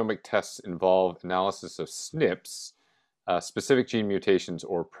pharmacogenomic tests involve analysis of SNPs, specific gene mutations,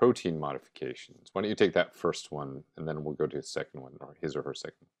 or protein modifications? Why don't you take that first one, and then we'll go to the second one, or his or her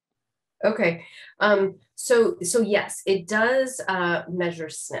second. Okay, so yes, it does measure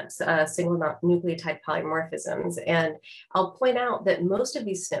SNPs, single nucleotide polymorphisms, and I'll point out that most of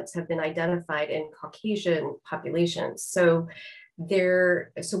these SNPs have been identified in Caucasian populations. So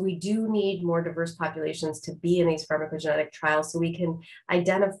we do need more diverse populations to be in these pharmacogenetic trials, so we can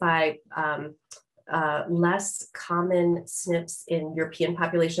identify less common SNPs in European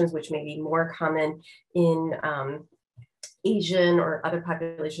populations, which may be more common in Asian or other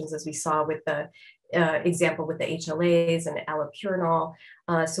populations, as we saw with the example with the HLAs and allopurinol.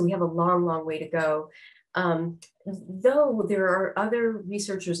 So we have a long, long way to go. Though there are other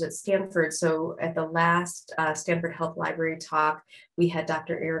researchers at Stanford. So at the last Stanford Health Library talk, we had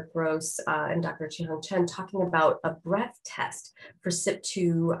Dr. Eric Gross and Dr. Chihong Chen talking about a breath test for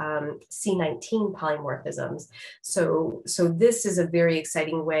CYP2 C19 polymorphisms. So this is a very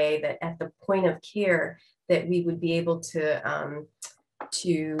exciting way that at the point of care that we would be able to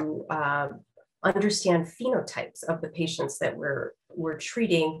understand phenotypes of the patients that we're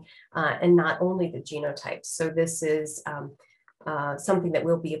treating, and not only the genotypes. So this is something that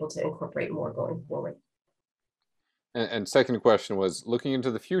we'll be able to incorporate more going forward. And second question was, looking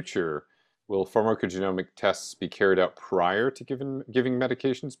into the future, will pharmacogenomic tests be carried out prior to giving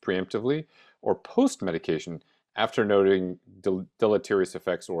medications preemptively, or post-medication after noting deleterious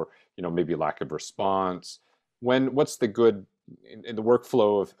effects, or maybe lack of response? What's the good in the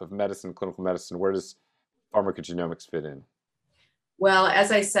workflow of medicine, clinical medicine? Where does pharmacogenomics fit in? Well,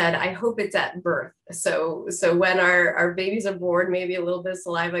 as I said, I hope it's at birth. So when our babies are born, maybe a little bit of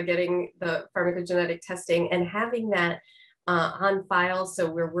saliva, getting the pharmacogenetic testing and having that on file. So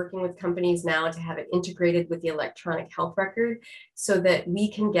we're working with companies now to have it integrated with the electronic health record so that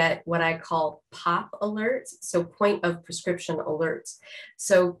we can get what I call POP alerts, so point of prescription alerts.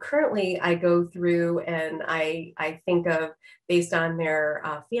 So currently I go through and I think of, based on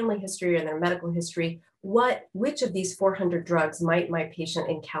their family history and their medical history, which of these 400 drugs might my patient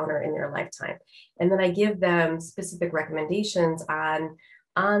encounter in their lifetime? And then I give them specific recommendations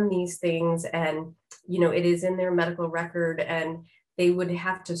on these things, and it is in their medical record, and they would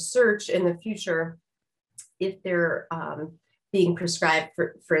have to search in the future if they're being prescribed,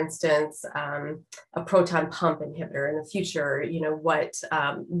 for instance, a proton pump inhibitor in the future, what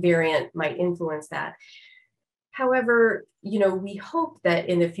variant might influence that. However, we hope that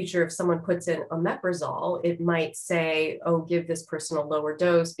in the future, if someone puts in omeprazole, it might say, oh, give this person a lower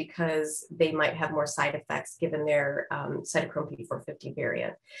dose because they might have more side effects given their cytochrome P450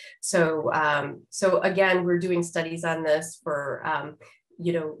 variant. So again, we're doing studies on this for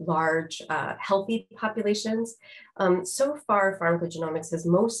large healthy populations. So far, pharmacogenomics has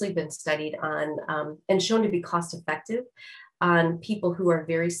mostly been studied on and shown to be cost effective on people who are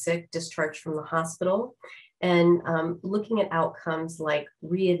very sick, discharged from the hospital, and looking at outcomes like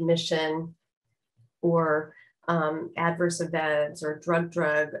readmission or adverse events or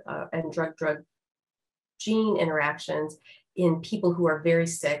drug-drug and drug-drug gene interactions in people who are very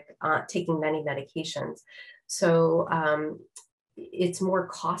sick, taking many medications. So it's more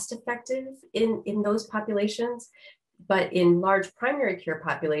cost-effective in those populations, but in large primary care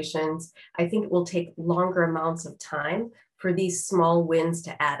populations, I think it will take longer amounts of time for these small wins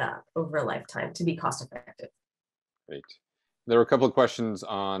to add up over a lifetime to be cost effective. Great. There are a couple of questions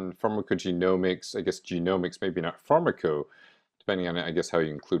on pharmacogenomics, I guess genomics, maybe not pharmaco, depending on, I guess, how you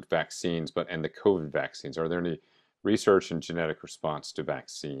include vaccines, and the COVID vaccines. Are there any research and genetic response to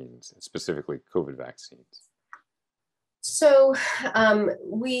vaccines, specifically COVID vaccines? So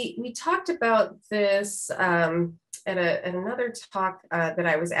we talked about this at another talk that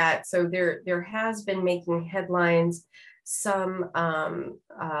I was at. So there has been making headlines some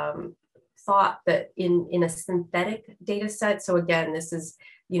thought that in a synthetic data set, so again, this is,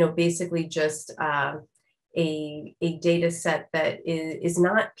 basically just a data set that is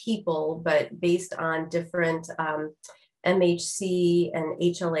not people, but based on different MHC and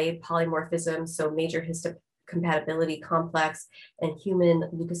HLA polymorphisms, so major histocompatibility complex and human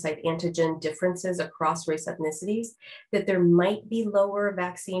leukocyte antigen differences across race ethnicities, that there might be lower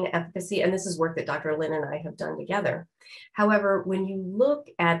vaccine efficacy. And this is work that Dr. Lin and I have done together. However, when you look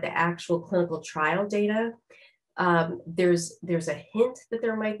at the actual clinical trial data, there's a hint that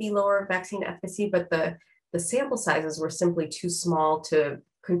there might be lower vaccine efficacy, but the sample sizes were simply too small to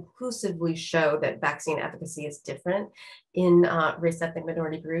conclusively show that vaccine efficacy is different in race ethnic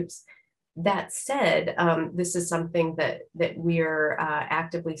minority groups. That said, this is something that we are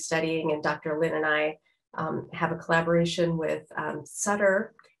actively studying, and Dr. Lin and I have a collaboration with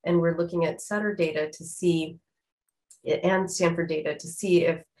Sutter, and we're looking at Sutter data to see, and Stanford data to see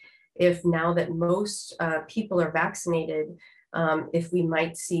if now that most people are vaccinated, if we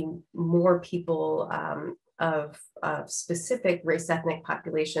might see more people of specific race ethnic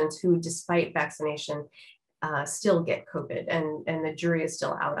populations who, despite vaccination, still get COVID, and the jury is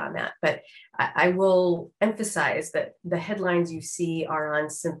still out on that. But I will emphasize that the headlines you see are on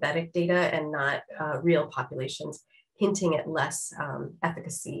synthetic data and not real populations, hinting at less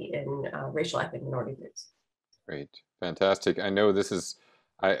efficacy in racial ethnic minority groups. Great, fantastic. I know this is,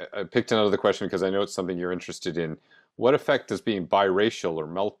 I picked another question because I know it's something you're interested in. What effect does being biracial or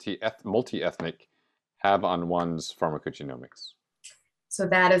multi-ethnic have on one's pharmacogenomics? So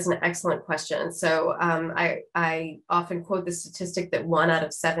that is an excellent question. So I often quote the statistic that 1 out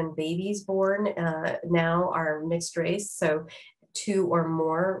of 7 babies born now are mixed race, so 2 or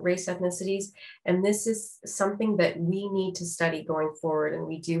more race ethnicities. And this is something that we need to study going forward. And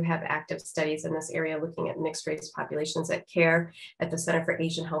we do have active studies in this area looking at mixed race populations at CARE, at the Center for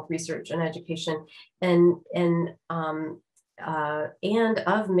Asian Health Research and Education. And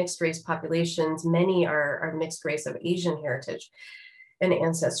of mixed race populations, many are mixed race of Asian heritage and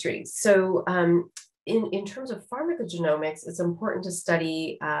ancestry. So in terms of pharmacogenomics, it's important to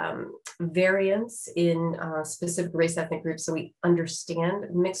study variance in specific race ethnic groups so we understand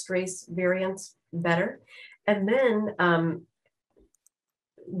mixed race variants better. And then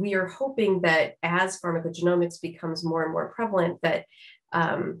we are hoping that as pharmacogenomics becomes more and more prevalent, that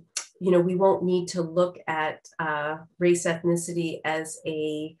we won't need to look at race ethnicity as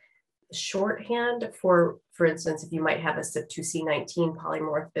a shorthand for instance, if you might have a CYP2C19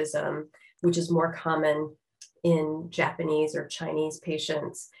 polymorphism, which is more common in Japanese or Chinese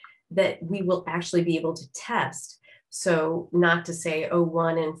patients, that we will actually be able to test. So not to say, oh,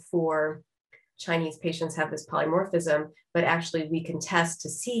 1 in 4 Chinese patients have this polymorphism, but actually we can test to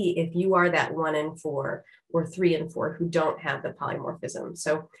see if you are that 1 in 4 or 3 in 4 who don't have the polymorphism.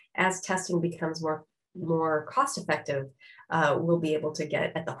 So as testing becomes more cost effective, we'll be able to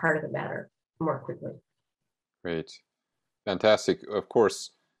get at the heart of the matter more quickly. Great. Fantastic. Of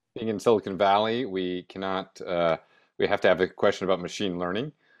course, being in Silicon Valley, we cannot, we have to have a question about machine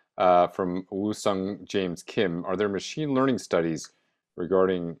learning from Woo-Sung James Kim. Are there machine learning studies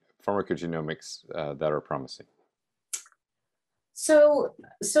regarding pharmacogenomics that are promising? So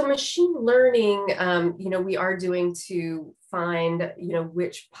machine learning, we are doing to find,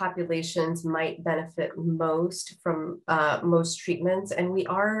 which populations might benefit most from most treatments. And we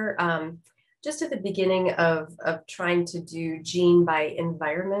are just at the beginning of trying to do gene by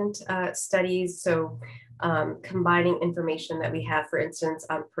environment studies. So combining information that we have, for instance,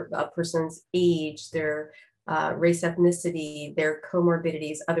 on a person's age, their race ethnicity, their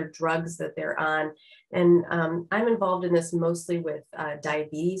comorbidities, other drugs that they're on. And I'm involved in this mostly with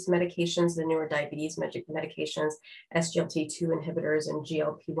diabetes medications, the newer diabetes medications, SGLT2 inhibitors and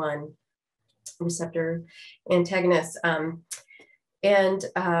GLP-1 receptor antagonists. And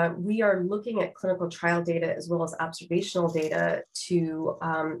we are looking at clinical trial data as well as observational data to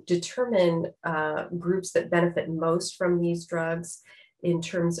determine groups that benefit most from these drugs in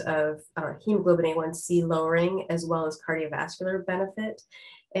terms of hemoglobin A1C lowering as well as cardiovascular benefit.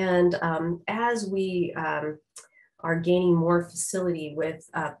 And as we are gaining more facility with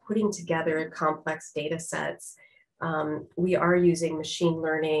putting together complex data sets, we are using machine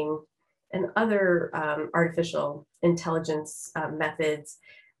learning and other artificial intelligence methods,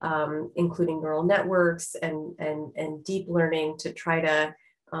 including neural networks and deep learning to try to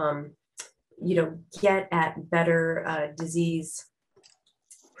get at better disease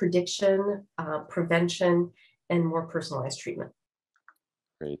prediction, prevention, and more personalized treatment.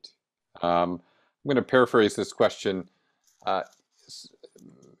 Great. I'm going to paraphrase this question. If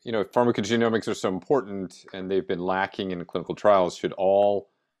pharmacogenomics are so important and they've been lacking in clinical trials, should all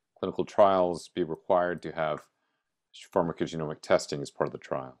clinical trials be required to have pharmacogenomic testing as part of the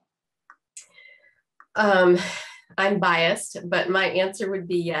trial? I'm biased, but my answer would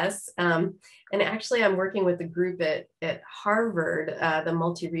be yes. And actually, I'm working with a group at Harvard, the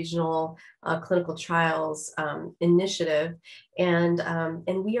Multi-Regional Clinical Trials Initiative, and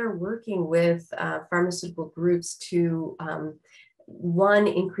we are working with pharmaceutical groups to one,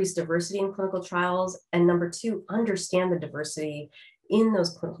 increase diversity in clinical trials, and number two, understand the diversity in those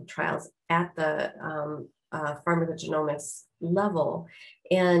clinical trials at the pharmacogenomics level.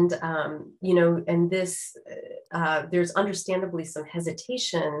 And, and this, there's understandably some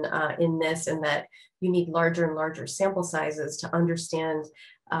hesitation in this, and that you need larger and larger sample sizes to understand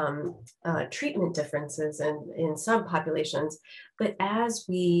treatment differences in subpopulations. But as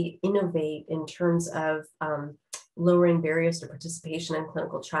we innovate in terms of lowering barriers to participation in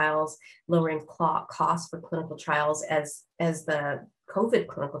clinical trials, lowering costs for clinical trials, as the COVID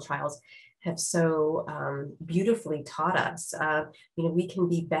clinical trials have so beautifully taught us, we can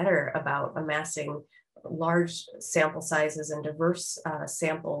be better about amassing large sample sizes and diverse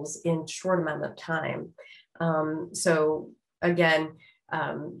samples in short amount of time. So again,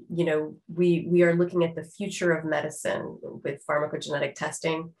 we are looking at the future of medicine with pharmacogenetic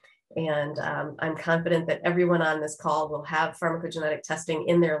testing. And I'm confident that everyone on this call will have pharmacogenetic testing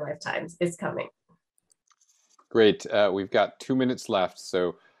in their lifetimes. It's coming. Great. We've got 2 minutes left,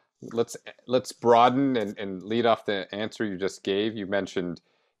 so let's broaden and lead off the answer you just gave. You mentioned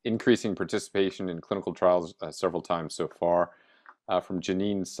increasing participation in clinical trials several times so far. From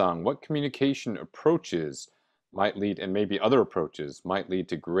Janine Sung, what communication approaches might lead, and maybe other approaches, might lead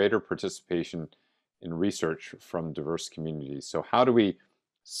to greater participation in research from diverse communities? So how do we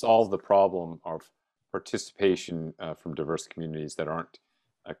solve the problem of participation from diverse communities that aren't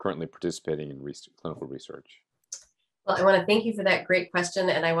currently participating in clinical research? Well, I want to thank you for that great question,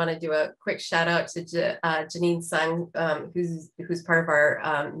 and I want to do a quick shout out to Janine Sung, who's part of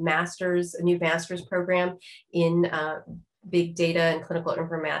our new master's program in big data and clinical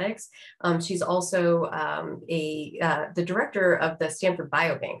informatics. She's also the director of the Stanford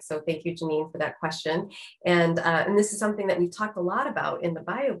Biobank. So thank you, Janine, for that question. And this is something that we've talked a lot about in the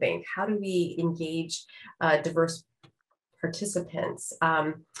biobank. How do we engage diverse participants?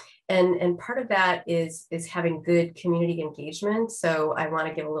 And part of that is having good community engagement. So I want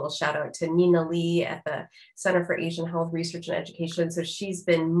to give a little shout out to Nina Lee at the Center for Asian Health Research and Education. So she's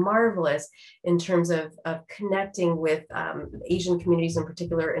been marvelous in terms of connecting with Asian communities in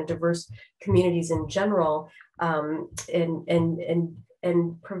particular, and diverse communities in general, and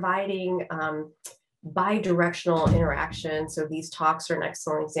providing bi-directional interaction. So these talks are an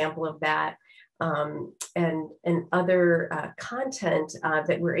excellent example of that. And other content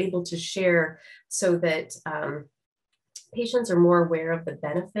that we're able to share, so that patients are more aware of the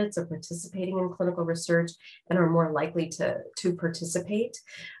benefits of participating in clinical research and are more likely to participate.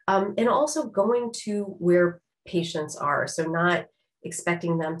 And also going to where patients are. So not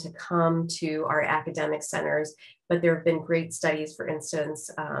expecting them to come to our academic centers, but there have been great studies, for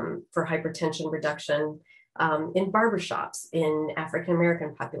instance, for hypertension reduction in barbershops in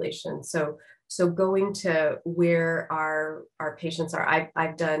African-American populations. So going to where our patients are.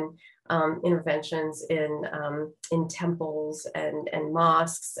 I've done interventions in temples and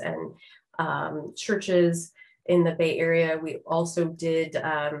mosques and churches in the Bay Area. We also did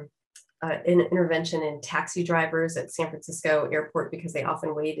an intervention in taxi drivers at San Francisco airport, because they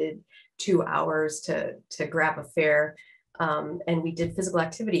often waited 2 hours to grab a fare. And we did physical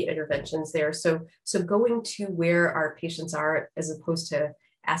activity interventions there. So going to where our patients are, as opposed to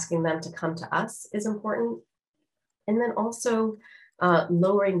asking them to come to us, is important. And then also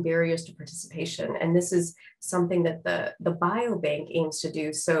lowering barriers to participation. And this is something that the biobank aims to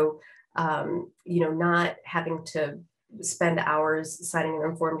do. So, not having to spend hours signing an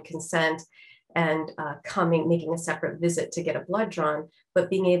informed consent and making a separate visit to get a blood drawn,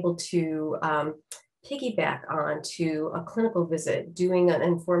 but being able to piggyback on to a clinical visit, doing an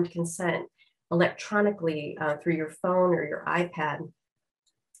informed consent electronically through your phone or your iPad.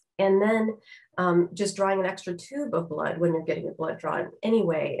 And then just drawing an extra tube of blood when you're getting your blood drawn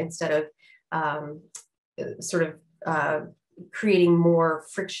anyway, instead of creating more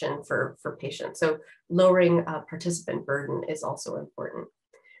friction for patients. So lowering participant burden is also important.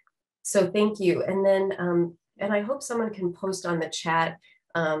 So thank you. And then, and I hope someone can post on the chat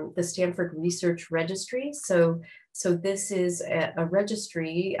the Stanford Research Registry. So this is a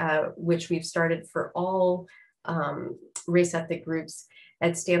registry which we've started for all race ethnic groups.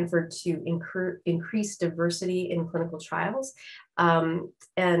 at Stanford to increase diversity in clinical trials.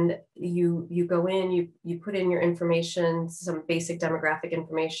 And you go in, you put in your information, some basic demographic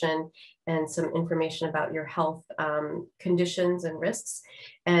information, and some information about your health conditions and risks.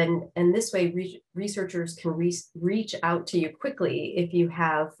 And this way, researchers can reach out to you quickly if you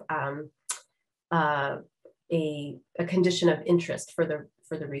have a condition of interest for the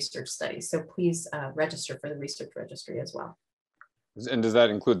research study. So please register for the research registry as well. And does that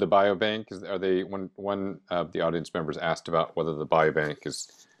include the biobank? Are they one of the audience members asked about whether the biobank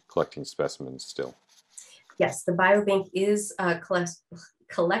is collecting specimens still? Yes, the biobank is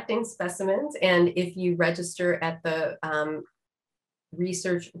collecting specimens, and if you register at the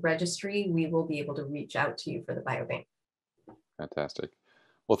research registry, we will be able to reach out to you for the biobank. Fantastic.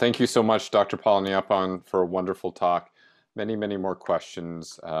 Well, thank you so much, Dr. Palaniappan, for a wonderful talk. Many, many more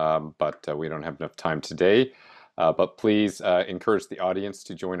questions, but we don't have enough time today. But please encourage the audience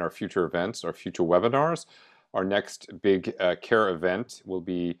to join our future events, our future webinars. Our next big care event will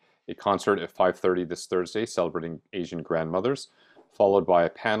be a concert at 5:30 this Thursday celebrating Asian grandmothers, followed by a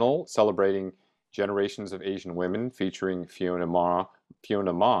panel celebrating generations of Asian women featuring Fiona Ma,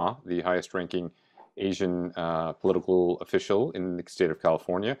 the highest ranking Asian political official in the state of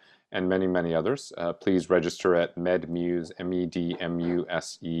California, and many, many others. Please register at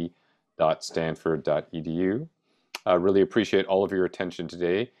medmuse.stanford.edu. Really appreciate all of your attention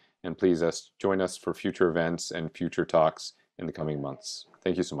today, and please join us for future events and future talks in the coming months.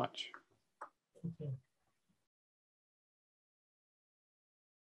 Thank you so much.